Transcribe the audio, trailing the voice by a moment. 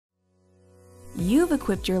You've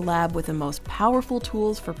equipped your lab with the most powerful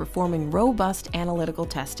tools for performing robust analytical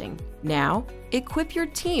testing. Now, equip your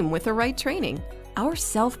team with the right training. Our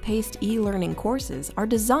self-paced e-learning courses are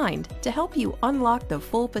designed to help you unlock the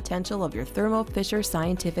full potential of your Thermo Fisher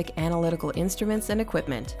Scientific analytical instruments and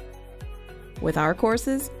equipment. With our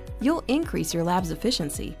courses, you'll increase your lab's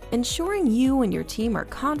efficiency, ensuring you and your team are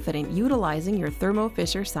confident utilizing your Thermo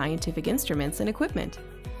Fisher Scientific instruments and equipment.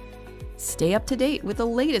 Stay up to date with the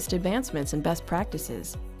latest advancements and best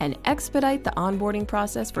practices, and expedite the onboarding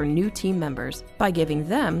process for new team members by giving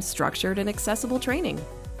them structured and accessible training.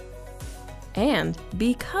 And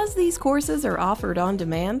because these courses are offered on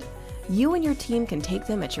demand, you and your team can take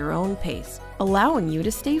them at your own pace, allowing you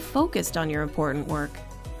to stay focused on your important work.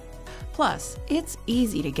 Plus, it's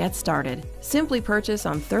easy to get started. Simply purchase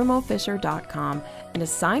on thermofisher.com and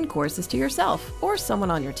assign courses to yourself or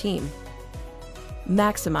someone on your team.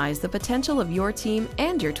 Maximize the potential of your team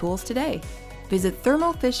and your tools today. Visit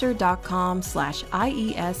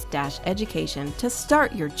thermofisher.com/IES-education to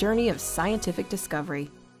start your journey of scientific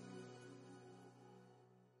discovery.